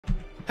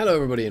Hello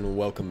everybody and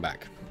welcome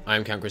back. I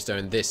am Count Christo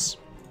and this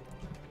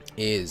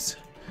is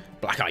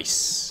Black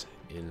Ice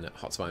in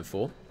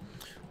HOI4.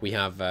 We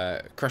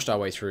have crushed our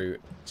way through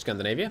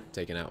Scandinavia,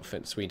 taken out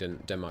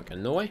Sweden, Denmark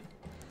and Norway.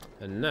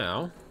 And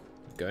now,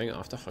 going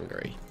after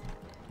Hungary.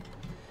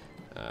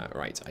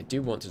 Right, I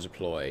do want to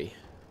deploy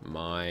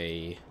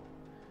my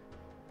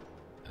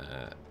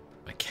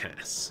my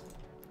CAS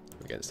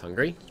against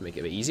Hungary to make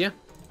it a bit easier.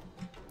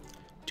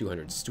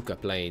 200 Stuka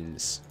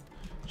planes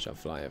shall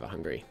fly over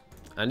Hungary.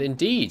 And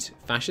indeed,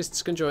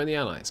 fascists can join the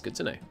Allies. Good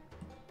to know.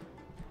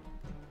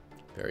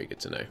 Very good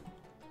to know.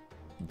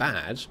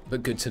 Bad,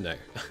 but good to know.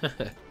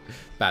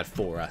 Bad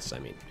for us, I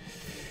mean.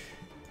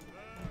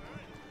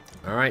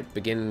 Alright,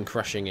 begin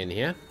crushing in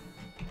here.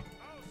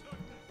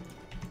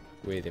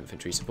 With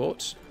infantry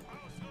support.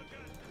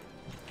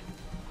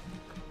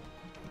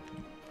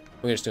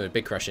 We're just doing a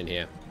big crush in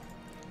here.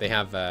 They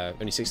have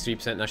only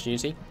 63% national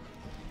unity.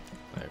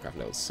 Aircraft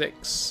level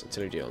 6.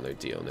 No deal, no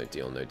deal, no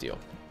deal, no deal.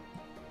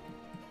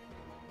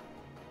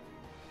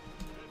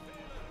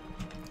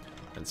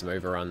 And some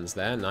overruns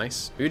there,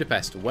 nice.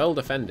 Budapest, well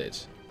defended.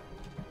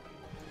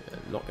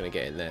 Not going to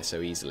get in there so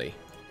easily.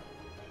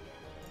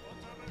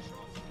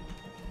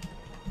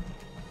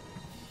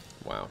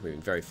 Wow,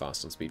 moving very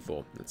fast on speed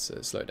 4. Let's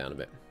slow it down a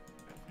bit.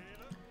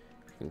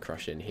 We can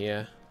crush in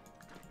here.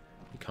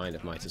 We kind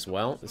of might as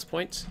well at this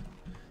point.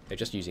 They're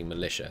just using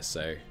militia,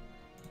 so,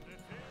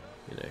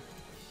 you know,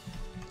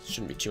 it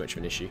shouldn't be too much of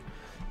an issue.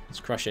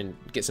 Let's crush in,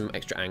 get some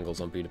extra angles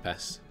on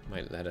Budapest.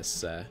 Might let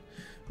us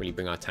really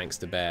bring our tanks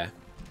to bear.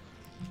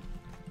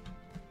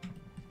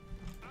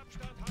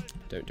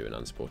 Don't do an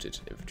unsupported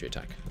infantry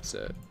attack. That's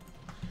a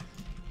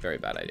very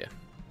bad idea.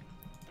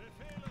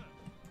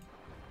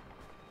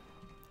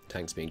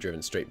 Tanks being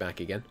driven straight back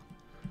again.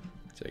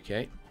 It's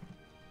okay.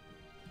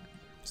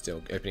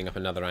 Still opening up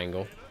another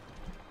angle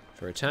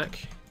for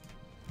attack.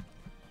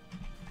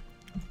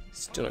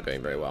 Still not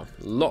going very well.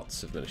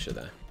 Lots of militia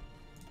there.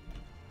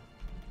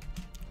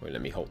 Won't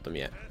let me halt them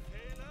yet.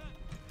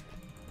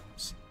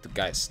 The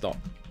guys, stop.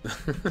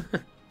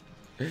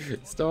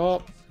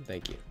 Stop.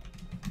 Thank you.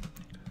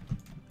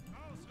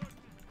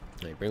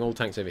 Right, bring all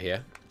tanks over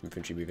here.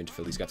 Infantry move in to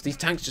fill these gaps. These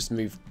tanks just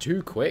move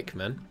too quick,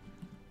 man.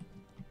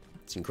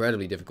 It's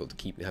incredibly difficult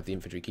to have the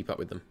infantry keep up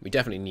with them. We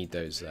definitely need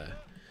those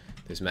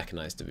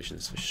mechanized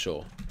divisions for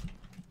sure.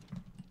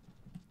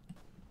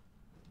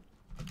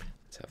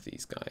 Let's have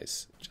these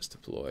guys just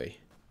deploy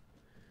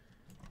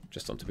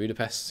just onto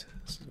Budapest.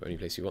 That's the only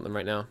place we want them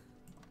right now.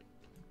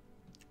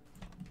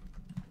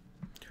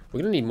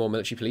 We're going to need more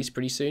military police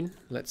pretty soon.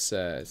 Let's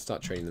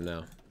start training them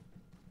now.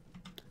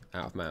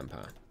 Out of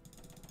manpower.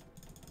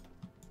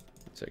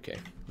 It's okay.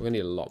 We're going to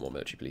need a lot more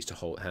military police to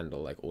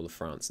handle like all of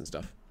France and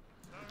stuff.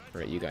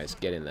 Alright, you guys,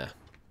 get in there.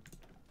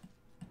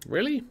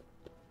 Really?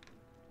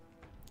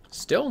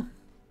 Still?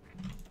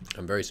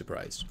 I'm very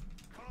surprised.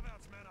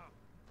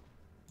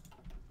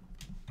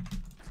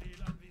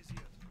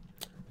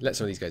 Let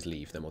some of these guys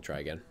leave, then we'll try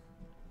again.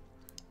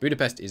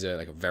 Budapest is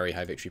like a very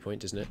high victory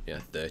point, isn't it? Yeah,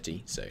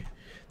 30, so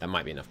that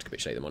might be enough to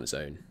capitulate them on its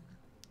own.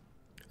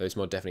 Though this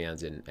mod definitely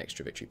adds in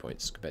extra victory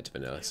points compared to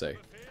vanilla, so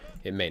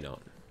it may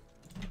not.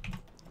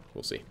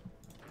 We'll see.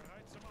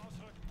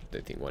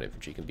 Don't think one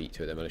infantry can beat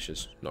two of their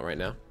militias. Not right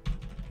now.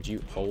 Would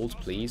you hold,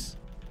 please?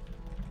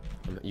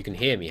 You can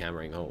hear me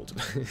hammering hold.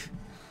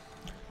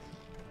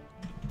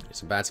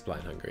 It's a bad supply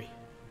in Hungary.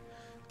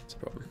 That's a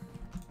problem.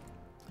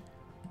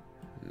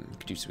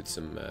 Could do with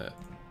some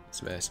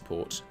air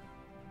support.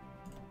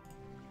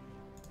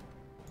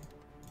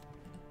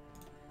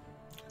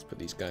 Let's put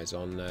these guys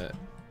on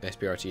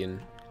SPRT and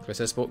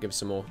close air support. Give us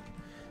some more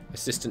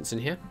assistance in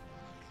here.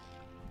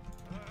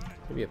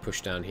 Maybe a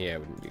push down here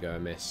wouldn't go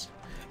amiss.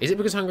 Is it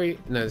because Hungary...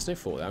 No, there's no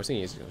fort there. I was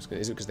thinking, is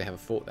it because they have a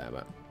fort there?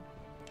 But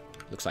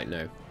looks like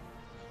no.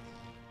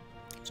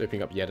 It's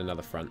opening up yet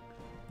another front.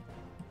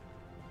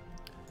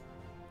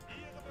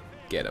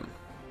 Get them.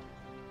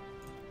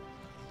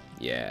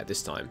 Yeah,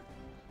 this time.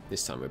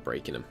 This time we're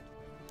breaking them.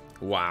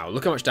 Wow,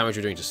 look how much damage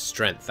we're doing to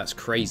strength. That's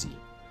crazy.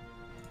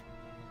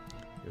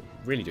 We're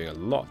really doing a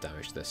lot of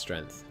damage to their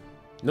strength.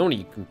 Normally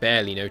you can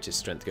barely notice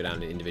strength go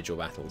down in individual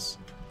battles.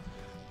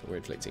 We're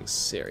inflicting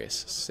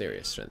serious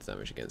strength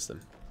damage against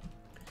them.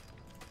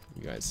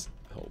 You guys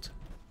hold.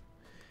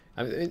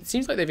 I mean, it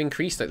seems like they've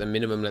increased like the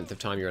minimum length of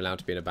time you're allowed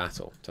to be in a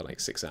battle to like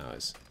 6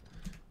 hours,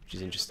 which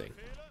is interesting.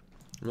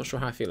 I'm not sure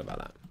how I feel about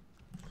that.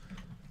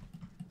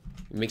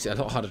 It makes it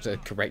a lot harder to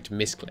correct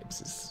misclicks.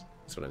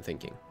 That's what I'm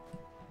thinking.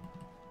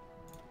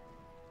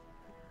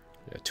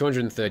 Yeah,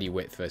 230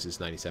 width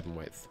versus 97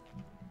 width.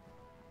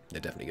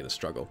 They're definitely going to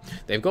struggle.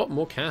 They've got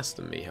more cast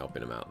than me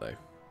helping them out though.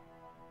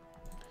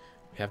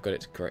 We have got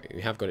it to correct.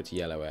 We have got it to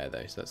yellow air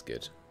though, so that's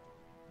good.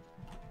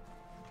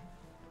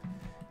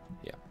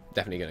 Yeah,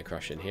 definitely going to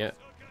crush in here.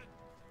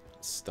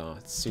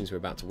 Start as soon as we're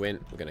about to win.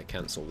 We're going to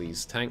cancel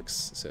these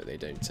tanks so they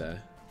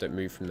don't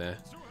move from their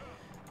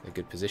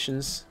good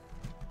positions.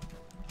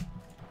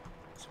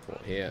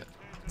 Support here.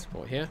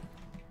 Support here.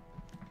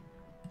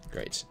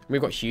 Great.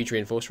 We've got huge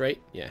reinforce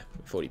rate. Yeah,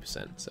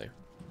 40%. So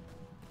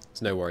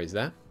there's no worries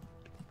there.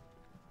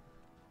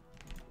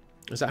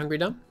 Is that Hungary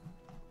done?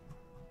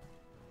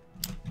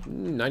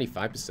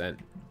 95%.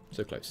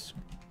 So close.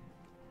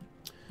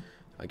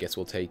 I guess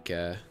we'll take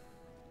Pex.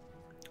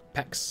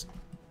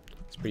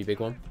 It's a pretty big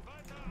one.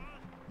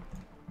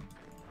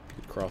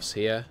 Could cross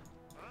here.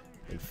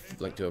 And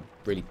like do a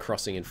really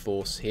crossing in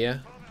force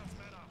here.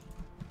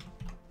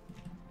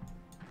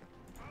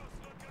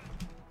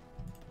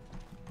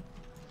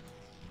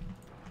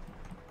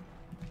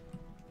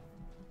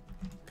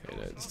 Okay,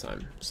 no, this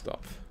time.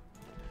 Stop.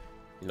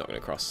 You're not going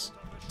to cross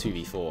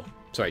 2v4.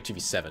 Sorry,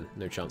 2v7.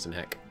 No chance in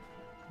heck.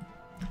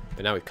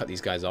 But now we've cut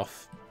these guys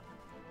off.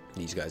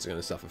 These guys are going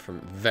to suffer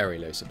from very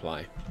low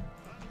supply.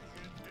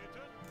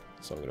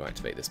 So I'm going to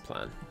activate this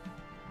plan.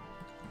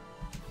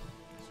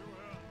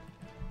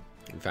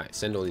 In fact,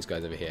 send all these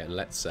guys over here and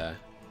let's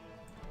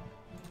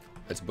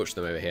butcher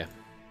them over here.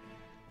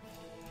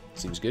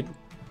 Seems good.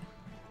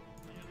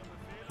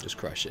 Just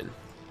crush in.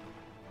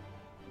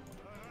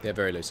 They have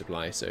very low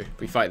supply, so if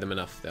we fight them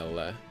enough,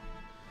 they'll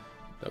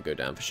go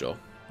down for sure.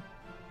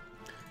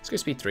 Let's go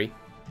speed 3.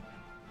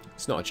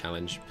 It's not a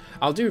challenge.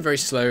 I'll do very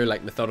slow,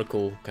 like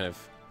methodical kind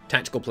of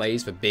tactical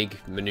plays for big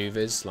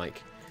maneuvers,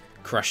 like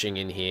crushing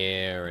in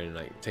here and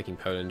like taking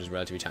Poland is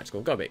relatively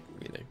tactical. Got a bit,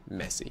 you know,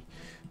 messy,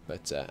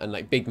 but and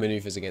like big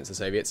maneuvers against the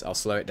Soviets, I'll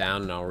slow it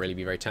down and I'll really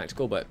be very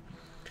tactical. But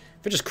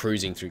if we're just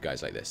cruising through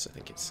guys like this, I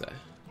think it's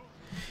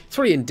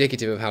really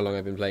indicative of how long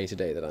I've been playing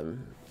today that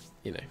I'm,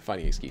 you know,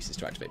 finding excuses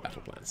to activate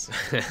battle plans.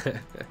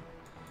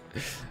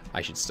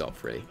 I should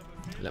stop, really.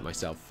 Let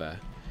myself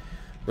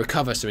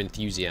recover some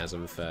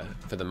enthusiasm for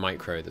the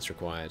micro that's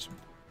required.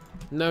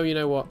 No, you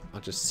know what?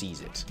 I'll just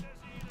seize it.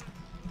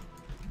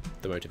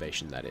 The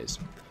motivation, that is.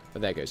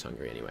 But there goes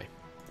Hungary anyway.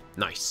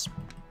 Nice.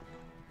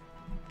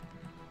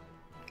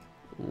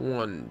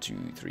 1, 2,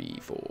 3,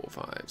 4,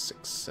 5,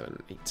 6,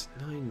 7, 8,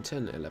 9,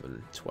 10,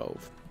 11,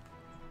 12.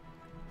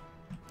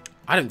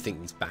 I don't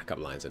think these backup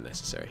lines are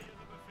necessary.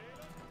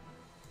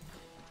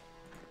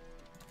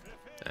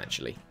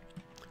 Actually.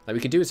 Like,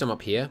 we could do with some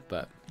up here,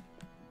 but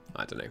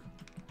I don't know.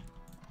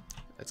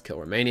 Let's kill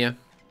Romania.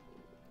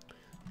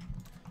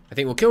 I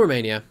think we'll kill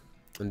Romania,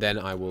 and then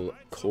I will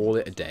call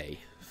it a day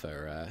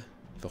for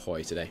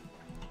HOI today.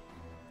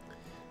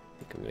 I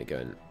think I'm going to go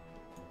and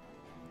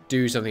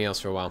do something else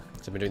for a while,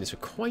 because I've been doing this for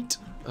quite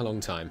a long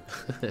time.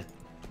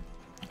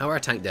 How are our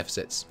tank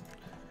deficits?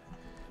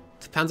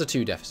 It's Panzer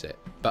II deficit,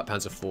 but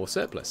Panzer IV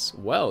surplus.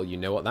 Well, you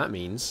know what that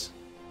means.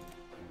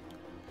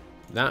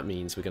 That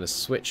means we're going to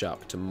switch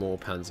up to more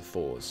Panzer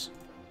IVs.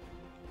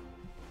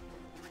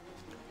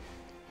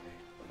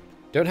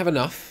 Don't have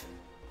enough,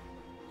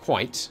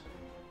 quite,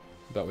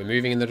 but we're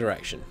moving in the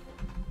direction.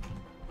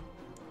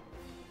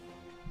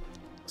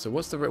 So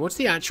what's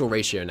the actual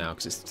ratio now?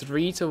 Because it's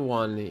 3 to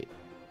 1.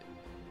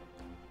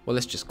 Well,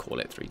 let's just call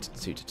it 3 to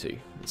 2 to 2.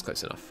 That's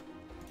close enough.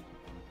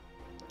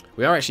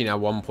 We are actually now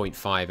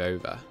 1.5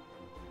 over.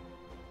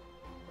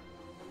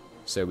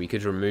 So we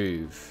could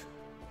remove.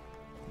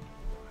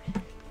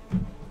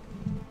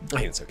 I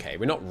think it's okay.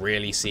 We're not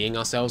really seeing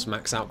ourselves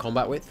max out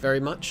combat width very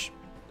much.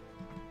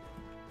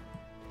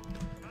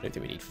 I don't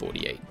think we need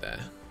 48 there.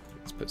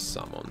 Let's put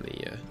some on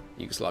the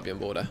Yugoslavian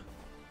border.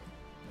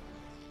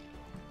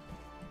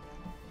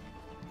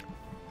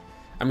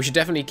 And we should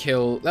definitely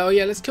kill. Oh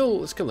yeah, let's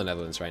kill the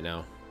Netherlands right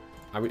now.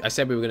 I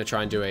said we were going to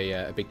try and do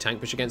a big tank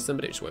push against them,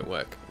 but it just won't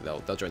work.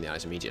 They'll join the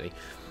Allies immediately.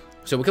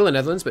 So we'll kill the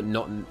Netherlands, but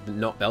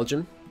not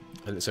Belgium,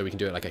 and so we can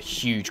do it like a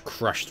huge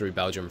crush through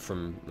Belgium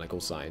from like all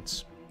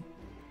sides.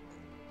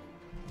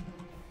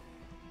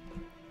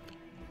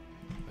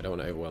 I don't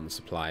want to overwhelm the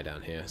supply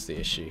down here. That's the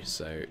issue.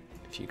 So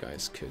if you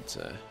guys could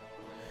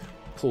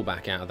pull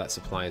back out of that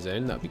supply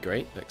zone, that'd be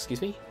great.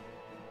 Excuse me.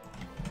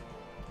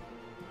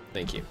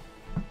 Thank you.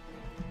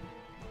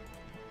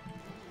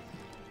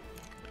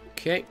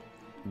 Okay,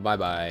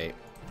 bye-bye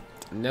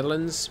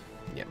Netherlands.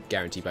 Yep,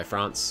 guaranteed by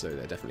France, so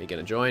they're definitely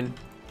going to join.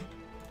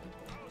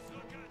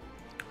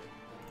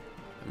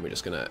 And we're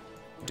just going to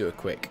do a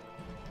quick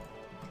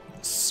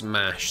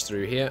smash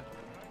through here.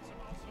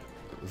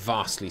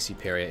 Vastly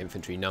superior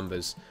infantry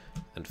numbers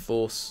and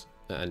force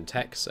and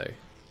tech, so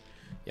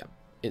yeah,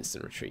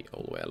 instant retreat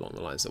all the way along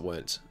the lines that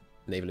weren't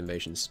naval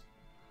invasions.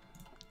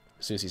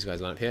 As soon as these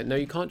guys line up here, no,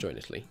 you can't join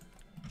Italy.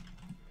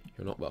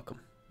 You're not welcome.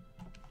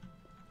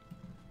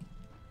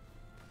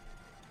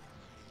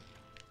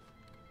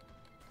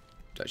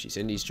 Dutch East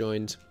Indies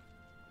joined.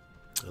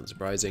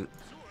 Unsurprising.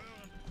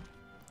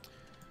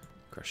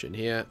 Crush in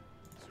here.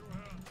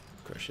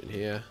 Crush in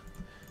here.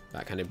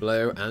 Backhanded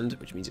blow, and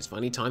which means it's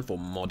finally time for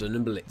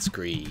modern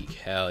blitzkrieg.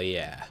 Hell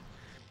yeah.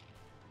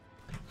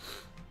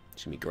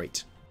 It's gonna be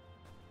great.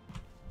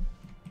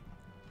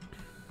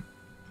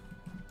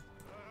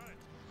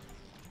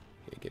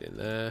 Okay, get in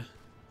there.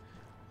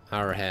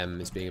 Arahem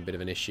is being a bit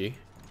of an issue.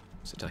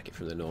 Let's attack it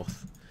from the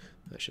north.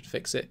 That should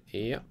fix it.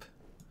 Yep.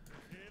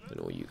 And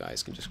all you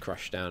guys can just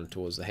crush down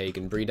towards the Hague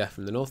and Breda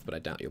from the north, but I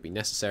doubt you'll be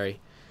necessary,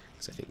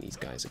 because I think these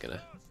guys are going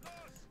to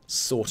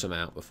sort them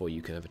out before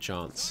you can have a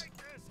chance.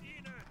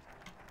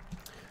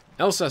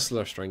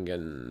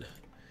 Elsass-Lothringen.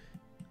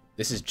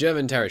 This is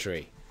German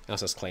territory,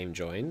 Alsace claim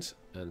joined,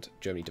 and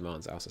Germany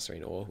demands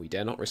Alsace-Lorraine ore. We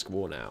dare not risk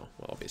war now.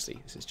 Well, obviously,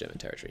 this is German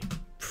territory.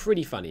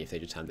 Pretty funny if they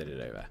just handed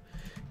it over,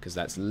 because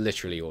that's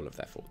literally all of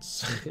their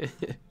faults.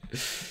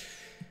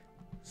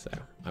 So,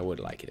 I would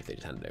like it if they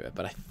just handed it over,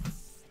 but I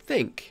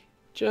think,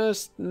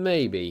 just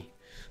maybe,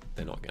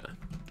 they're not gonna.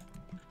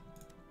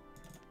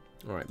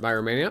 Alright, by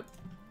Romania.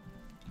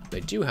 They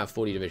do have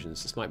 40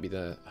 divisions. This might be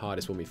the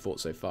hardest one we've fought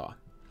so far.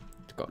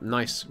 It's got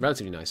nice,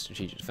 relatively nice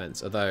strategic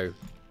defense, although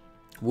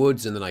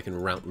woods, and then I can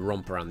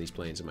romp around these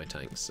planes with my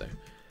tanks. So,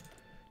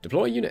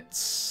 deploy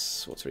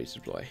units. What's ready to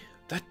deploy?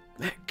 The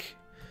mech.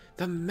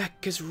 The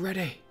mech is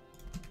ready.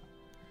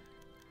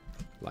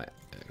 Light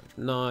aircraft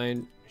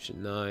 9,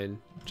 mission 9.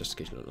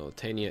 Justification on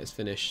Mauritania is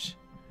finished.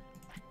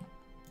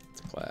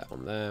 Declare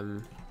on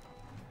them.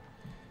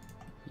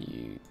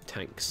 You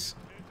tanks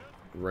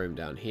roam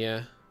down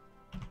here.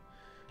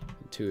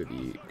 And 2 of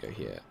you go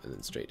here, and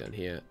then straight down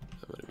here.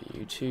 And 1 of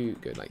you 2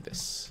 go like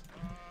this.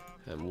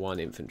 And 1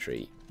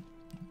 infantry.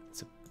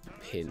 It's a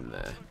pin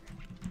there.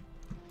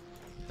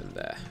 And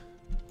there.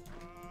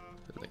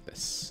 And like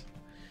this.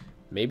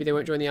 Maybe they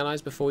won't join the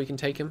Allies before we can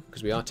take them,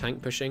 because we are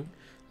tank pushing.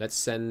 Let's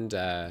send...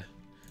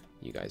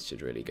 you guys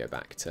should really go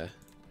back to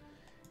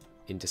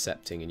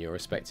intercepting in your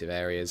respective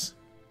areas.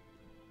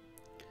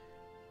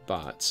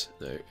 But,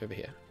 no, over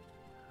here.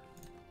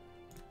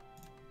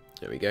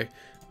 There we go.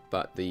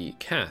 But the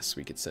Cass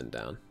we could send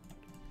down.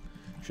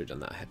 Should have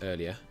done that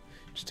earlier.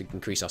 Just to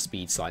increase our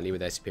speed slightly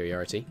with their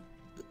superiority.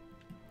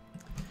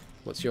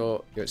 What's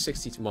your... You're at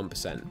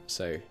 61%,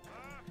 so...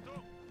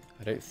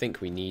 I don't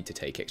think we need to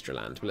take extra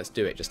land, but let's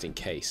do it just in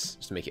case.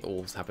 Just to make it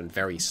all happen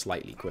very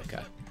slightly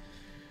quicker.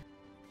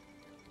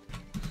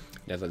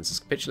 Netherlands has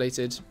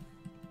capitulated.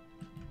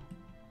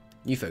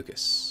 New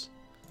focus.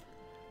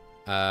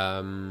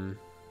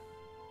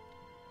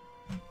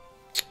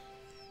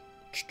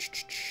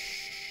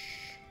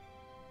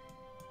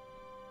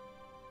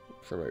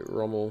 Promote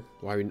Rommel.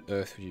 Why on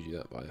earth would you do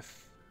that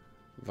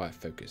via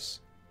focus?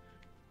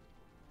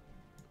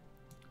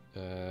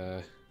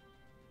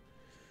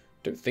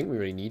 Don't think we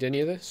really need any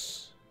of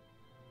this.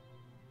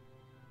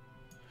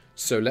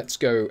 So let's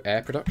go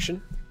air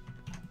production.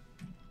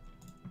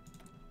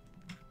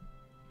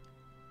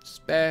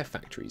 Spare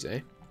factories, eh?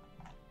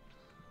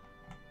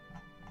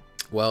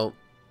 Well,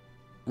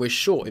 we're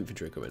short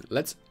infantry equipment.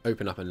 Let's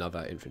open up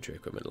another infantry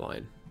equipment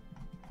line.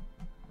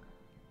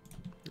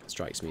 It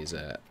strikes me as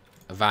a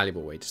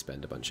valuable way to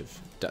spend a bunch of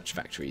Dutch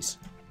factories.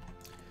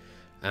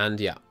 And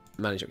yeah,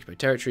 manage occupied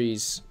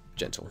territories,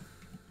 gentle.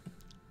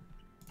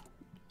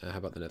 How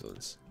about the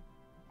Netherlands?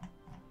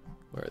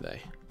 Where are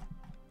they?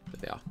 There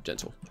they are,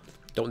 gentle.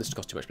 Don't want this to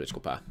cost too much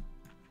political power.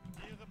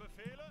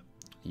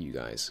 You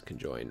guys can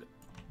join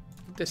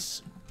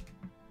this.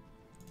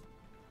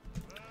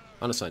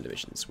 Unassigned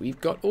divisions. We've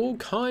got all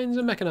kinds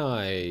of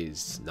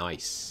mechanized.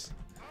 Nice.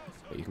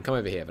 Well, you can come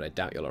over here, but I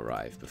doubt you'll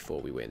arrive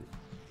before we win.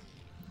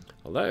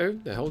 Although,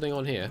 they're holding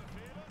on here.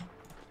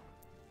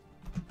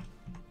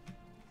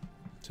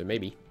 So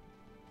maybe.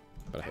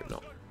 But I hope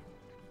not.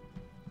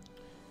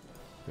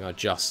 We are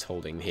just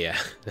holding here.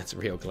 That's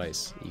real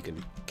close. You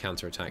can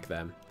counter-attack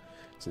them,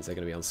 since they're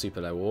going to be on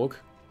super low org.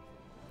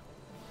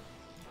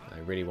 I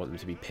really want them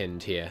to be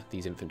pinned here.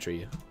 These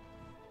infantry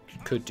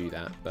could do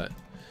that, but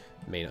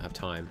may not have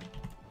time.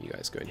 You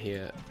guys go in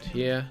here to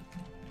here.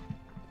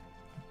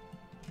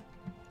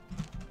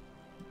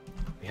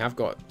 We have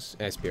got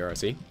air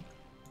superiority.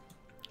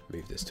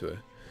 Move this to a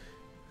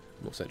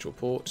more central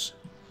port.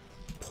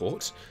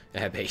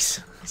 Air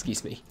base.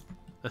 Excuse me.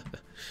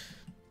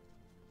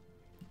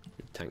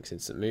 Tanks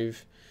instant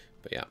move.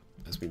 But yeah,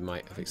 as we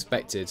might have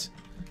expected,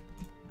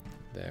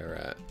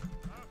 their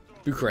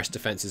Bucharest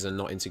defences are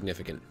not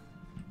insignificant.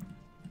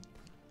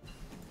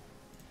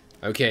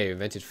 Okay, we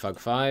invented FUG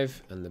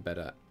 5 and the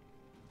better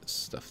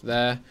stuff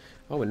there.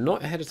 Oh, we're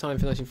not ahead of time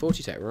for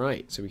 1940 tech,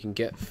 right? So we can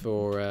get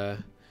for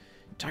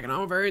tank and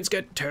armor variants,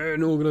 get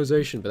 10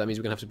 organisation, but that means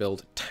we're going to have to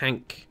build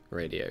tank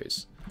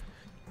radios,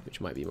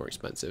 which might be more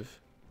expensive.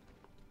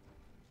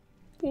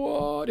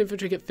 What?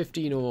 Infantry get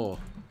 15 or more?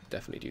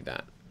 Definitely do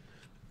that.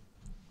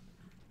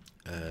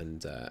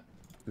 And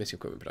missing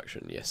equipment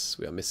production. Yes,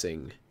 we are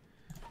missing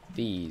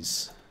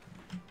these,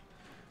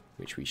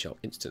 which we shall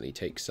instantly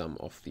take some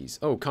off these.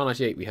 Oh, Car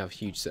 98, we have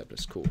huge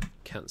surplus. Cool.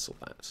 Cancel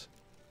that.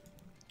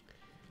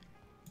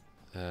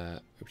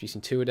 We're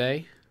producing 2 a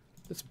day.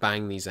 Let's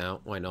bang these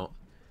out. Why not?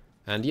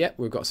 And yeah,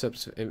 we've got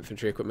surplus of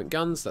infantry equipment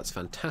guns. That's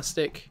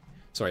fantastic.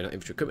 Sorry, not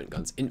infantry equipment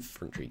guns.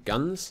 Infantry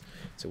guns.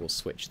 So we'll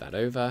switch that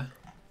over.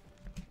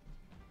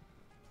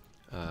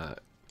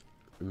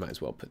 We might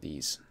as well put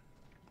these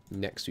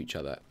next to each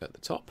other at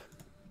the top.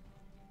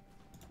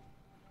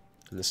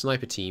 And the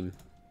sniper team,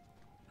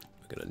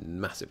 we're going to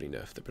massively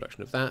nerf the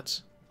production of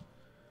that.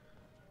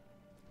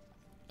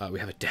 We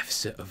have a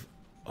deficit of...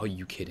 Are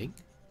you kidding?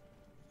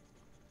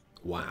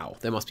 Wow,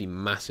 there must be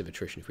massive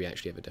attrition if we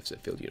actually have a deficit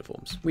of field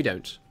uniforms. We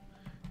don't.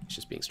 It's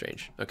just being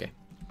strange. Okay.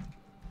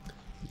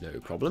 No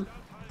problem.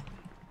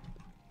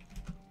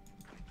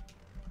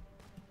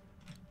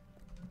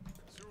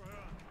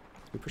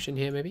 We push in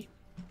here, maybe?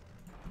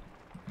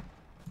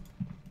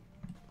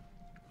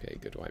 Okay,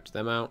 good. Wiped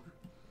them out.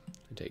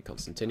 And take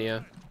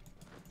Constantinia.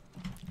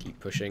 Keep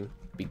pushing.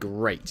 Be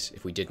great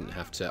if we didn't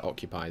have to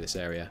occupy this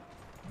area,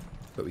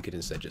 but we could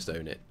instead just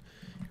own it.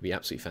 It'd be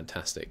absolutely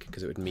fantastic,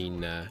 because it would mean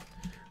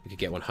we could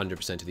get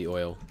 100% of the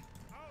oil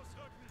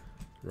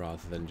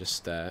rather than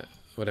just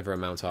whatever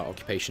amount our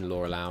occupation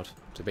law allowed.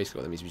 So basically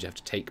what that means is we have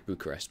to take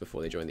Bucharest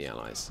before they join the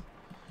Allies.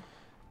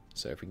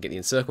 So if we can get the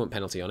encirclement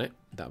penalty on it,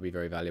 that would be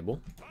very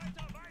valuable.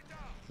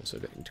 Also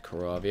getting to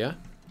Caravia.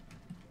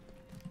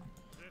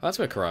 Oh, that's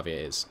where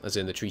Caravia is, as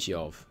in the Treaty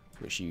of,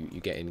 which you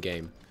get in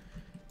game.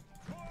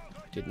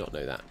 Did not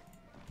know that.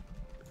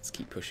 Let's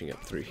keep pushing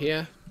up through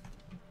here.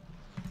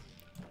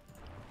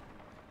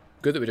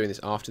 Good that we're doing this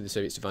after the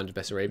Soviets divided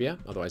Bessarabia,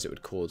 otherwise it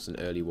would cause an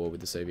early war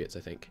with the Soviets,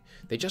 I think.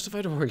 They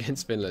justified a war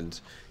against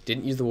Finland.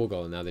 Didn't use the war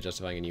goal, and now they're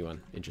justifying a new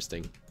one.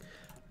 Interesting.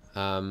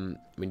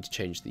 We need to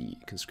change the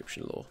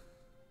conscription law.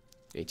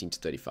 18 to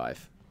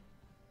 35.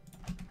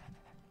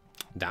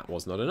 That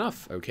was not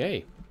enough.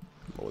 Okay.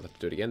 Well, we'll have to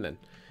do it again then.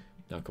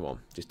 Now, come on.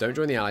 Just don't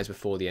join the Allies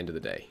before the end of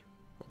the day.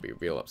 I'll be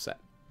real upset.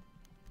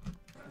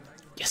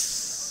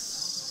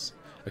 Yes!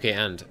 Okay,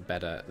 and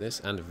better this.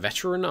 And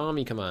Veteran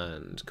Army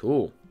Command.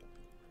 Cool.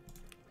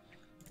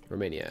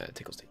 Romania,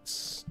 Tickle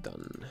States.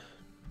 Done.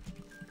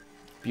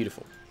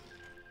 Beautiful.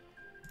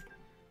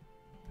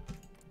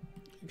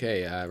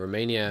 Okay,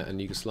 Romania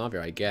and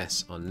Yugoslavia, I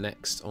guess, are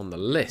next on the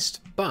list.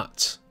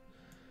 But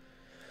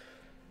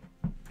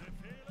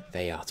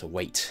they are to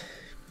wait.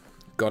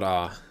 Got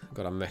our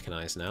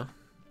mechanized now.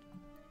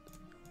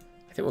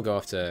 I think we'll go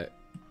after...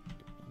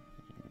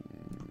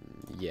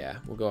 Yeah,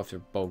 we'll go after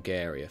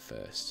Bulgaria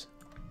first.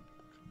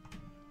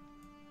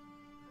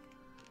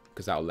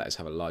 Because that will let us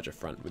have a larger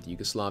front with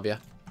Yugoslavia.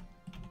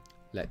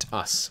 Let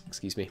us,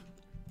 excuse me.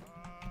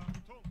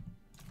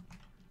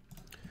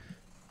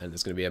 And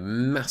there's going to be a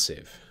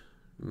massive,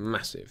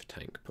 massive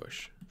tank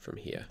push from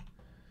here.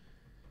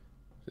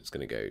 It's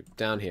going to go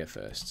down here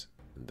first,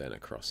 and then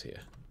across here.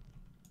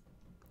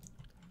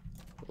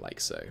 Like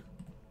so.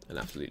 And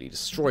absolutely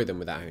destroy them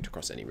without having to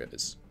cross any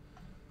rivers.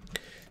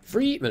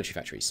 Free military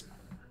factories.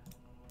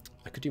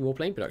 I could do more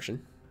plane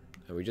production.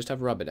 And we just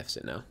have a rubber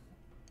deficit now.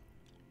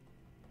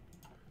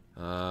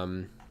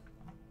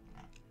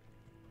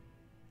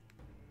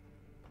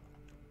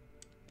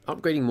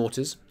 Upgrading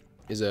mortars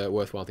is a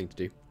worthwhile thing to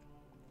do.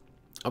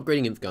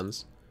 Upgrading inf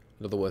guns,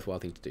 another worthwhile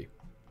thing to do.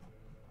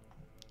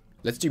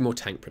 Let's do more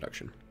tank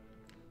production.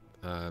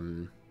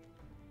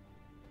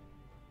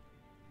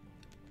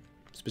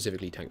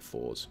 Specifically tank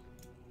 4s.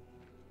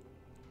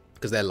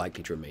 Because they're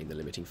likely to remain the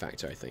limiting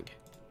factor, I think.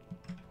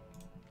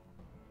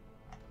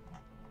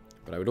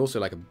 But I would also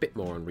like a bit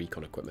more on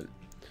recon equipment.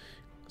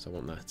 So I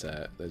want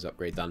that those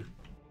upgrades done.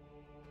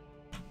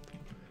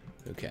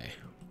 Okay.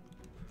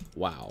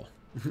 Wow.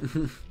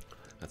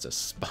 That's a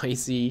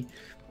spicy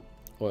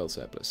oil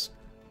surplus.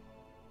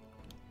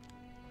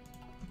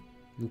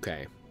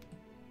 Okay.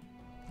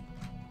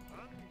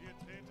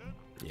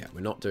 Yeah,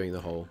 we're not doing the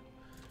whole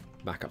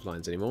backup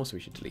lines anymore, so we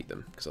should delete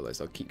them, because otherwise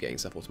they'll keep getting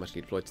stuff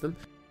automatically deployed to them.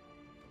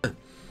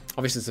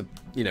 Obviously, it's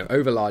a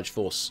over large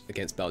force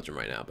against Belgium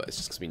right now, but it's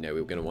just because we know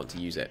we're going to want to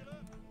use it.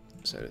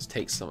 So let's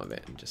take some of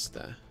it and just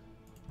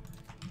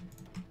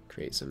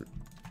create some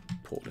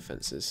port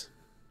defences.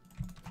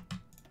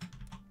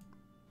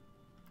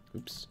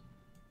 Oops.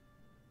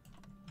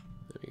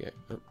 There we go.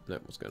 Oh, no,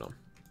 what's going on?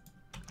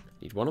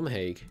 Need one on The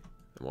Hague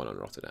and one on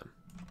Rotterdam.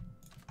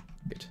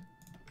 Good.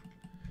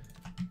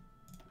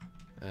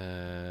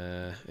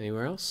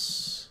 Anywhere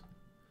else?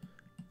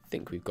 I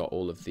think we've got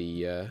all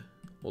the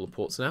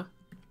ports now.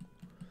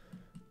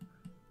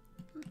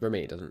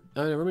 Romania doesn't.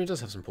 Oh no, Romania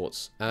does have some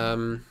ports.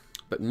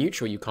 But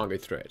neutral, you can't go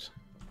through it.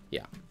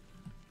 Yeah.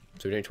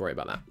 So we don't need to worry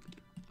about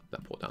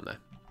that port down there.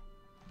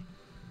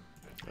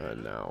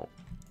 And now,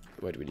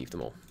 where do we leave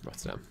them all?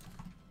 Rotterdam.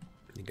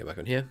 You can go back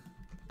on here.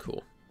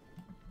 Cool.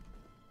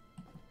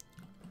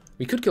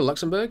 We could kill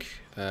Luxembourg.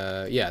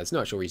 Yeah, there's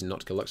no actual reason not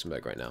to kill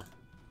Luxembourg right now.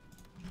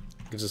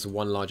 Gives us a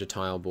one larger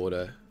tile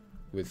border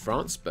with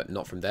France, but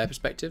not from their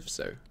perspective,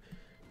 so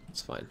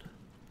it's fine.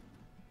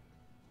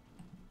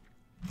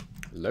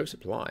 Low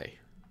supply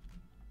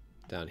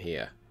down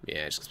here.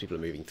 Yeah, just because people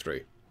are moving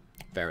through.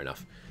 Fair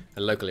enough.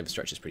 And local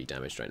infrastructure is pretty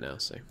damaged right now,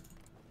 so.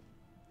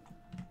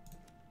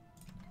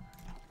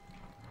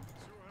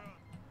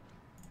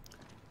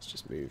 Let's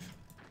just move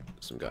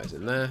some guys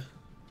in there.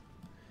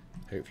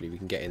 Hopefully we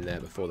can get in there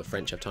before the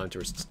French have time to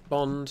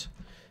respond.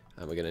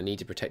 And we're going to need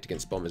to protect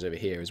against bombers over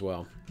here as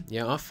well.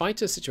 Yeah, our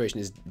fighter situation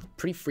is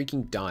pretty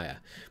freaking dire,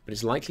 but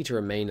it's likely to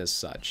remain as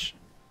such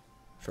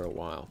for a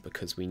while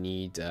because we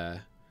need...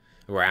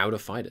 we're out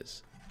of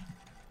fighters.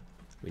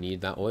 We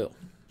need that oil.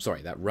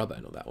 Sorry, that rubber,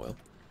 not that oil.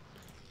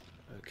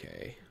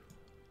 Okay.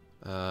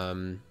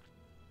 I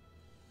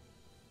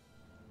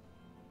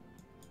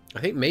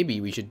think maybe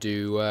we should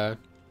do a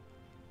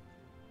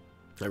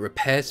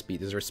repair speed.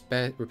 There's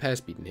a repair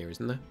speed in here,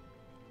 isn't there?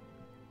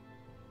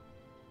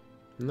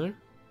 No?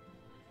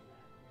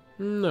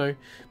 No.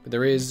 But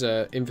there is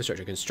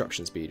infrastructure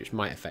construction speed, which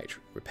might affect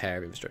repair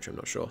of infrastructure, I'm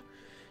not sure.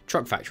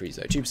 Truck factories,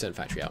 though. 2%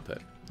 factory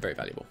output. Very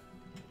valuable.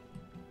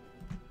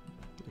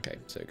 Okay,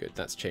 so good.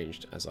 That's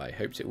changed as I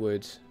hoped it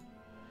would.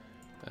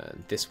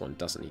 And this one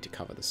doesn't need to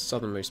cover the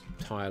southernmost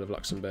tile of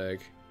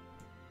Luxembourg.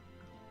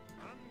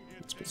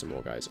 Let's put some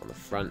more guys on the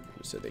front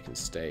so they can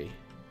stay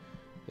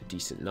at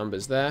decent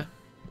numbers there.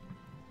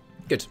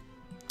 Good.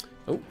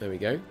 Oh, there we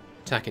go.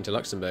 Attack into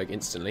Luxembourg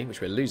instantly, which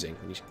we're losing.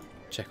 We need to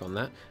check on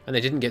that. And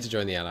they didn't get to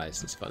join the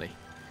Allies. That's funny.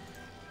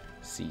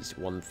 Seized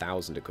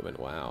 1,000 equipment.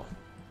 Wow.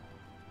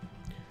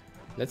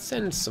 Let's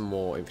send some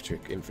more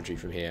infantry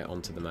from here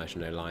onto the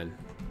Maginot Line.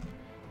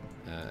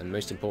 And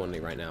most importantly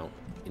right now,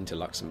 into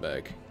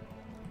Luxembourg.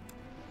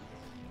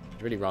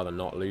 I'd really rather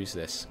not lose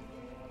this.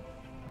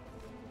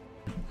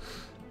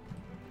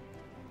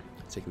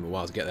 It's taking them a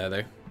while to get there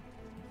though.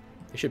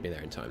 They should be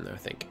there in time though, I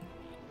think.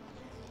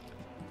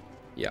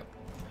 Yep.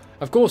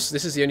 Of course,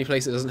 this is the only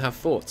place that doesn't have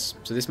forts,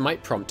 so this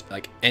might prompt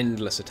like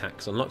endless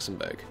attacks on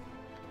Luxembourg.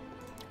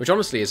 Which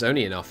honestly is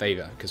only in our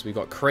favour, because we've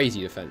got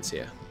crazy defence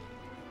here.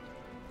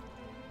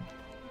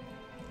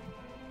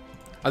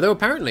 Although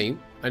apparently,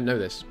 I know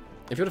this,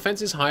 if your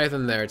defence is higher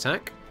than their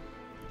attack,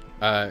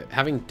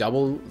 having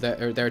double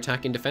their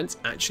attack in defence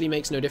actually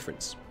makes no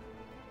difference.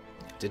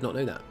 Did not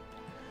know that.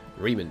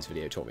 Riemann's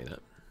video taught me that.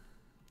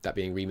 That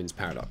being Riemann's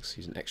Paradox.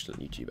 He's an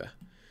excellent YouTuber.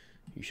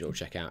 You should all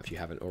check out if you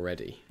haven't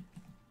already.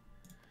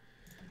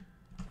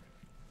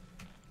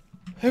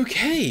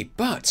 Okay,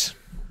 but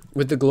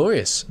with the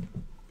glorious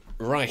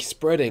Reich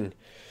spreading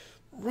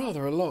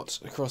rather a lot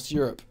across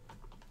Europe,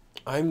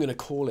 I'm going to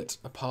call it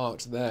a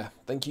part there.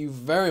 Thank you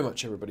very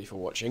much, everybody, for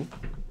watching.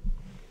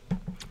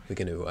 We're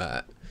going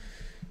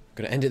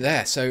to end it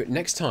there. So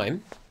next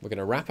time, we're going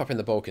to wrap up in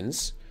the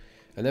Balkans,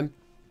 and then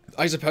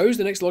I suppose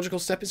the next logical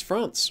step is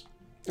France.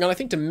 And I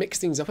think to mix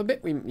things up a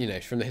bit,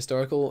 from the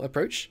historical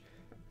approach,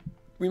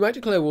 we might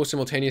declare war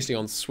simultaneously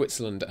on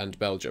Switzerland and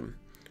Belgium,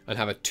 and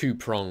have a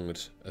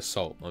two-pronged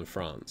assault on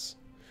France.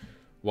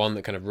 One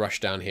that kind of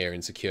rushed down here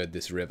and secured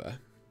this river,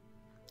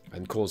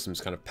 and caused them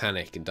to kind of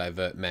panic and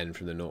divert men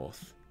from the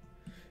north.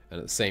 And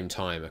at the same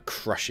time, a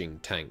crushing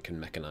tank and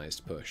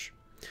mechanized push.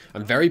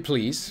 I'm very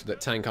pleased that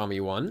Tank Army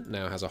 1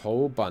 now has a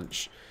whole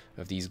bunch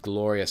of these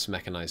glorious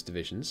mechanized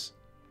divisions,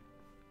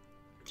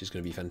 which is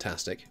going to be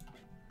fantastic.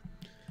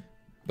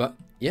 But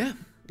yeah,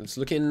 it's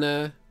looking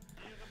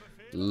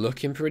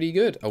pretty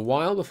good. A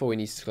while before we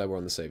need to declare war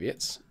on the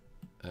Soviets,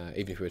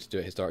 even if we were to do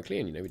it historically,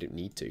 and we don't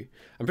need to.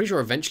 I'm pretty sure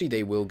eventually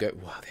they will go.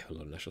 Wow, they have a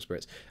lot of national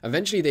spirits.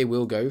 Eventually they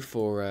will go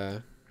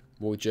for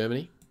war with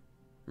Germany,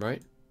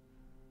 right?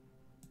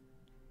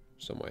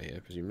 Somewhere here,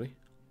 presumably.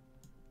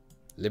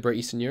 Liberate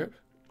Eastern Europe.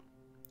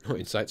 Or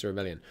incites a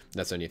rebellion.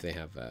 That's only if they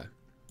have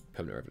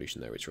permanent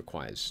revolution, though, which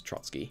requires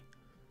Trotsky.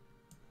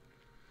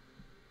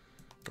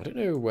 I don't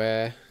know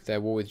where their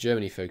war with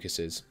Germany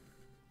focuses.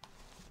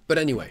 But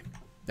anyway,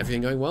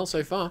 everything going well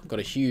so far. Got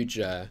a huge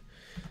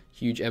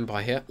huge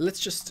empire here. Let's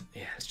just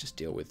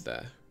deal with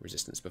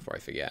resistance before I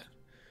forget.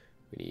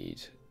 We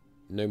need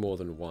no more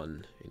than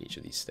one in each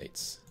of these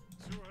states.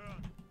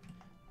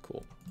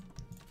 Cool.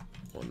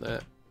 One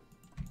there.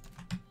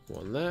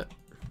 One there.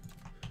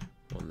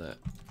 One there.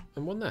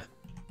 And one there.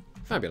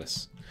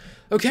 Fabulous.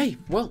 Okay,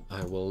 well,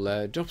 I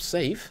will drop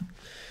save.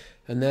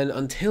 And then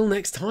until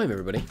next time,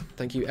 everybody,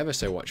 thank you ever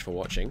so much for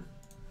watching.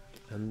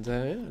 And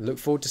look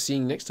forward to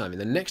seeing you next time. In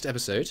the next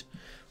episode,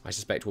 I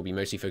suspect we'll be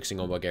mostly focusing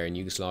on Bulgaria and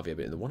Yugoslavia,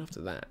 but in the one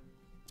after that,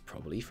 it's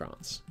probably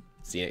France.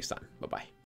 See you next time. Bye-bye.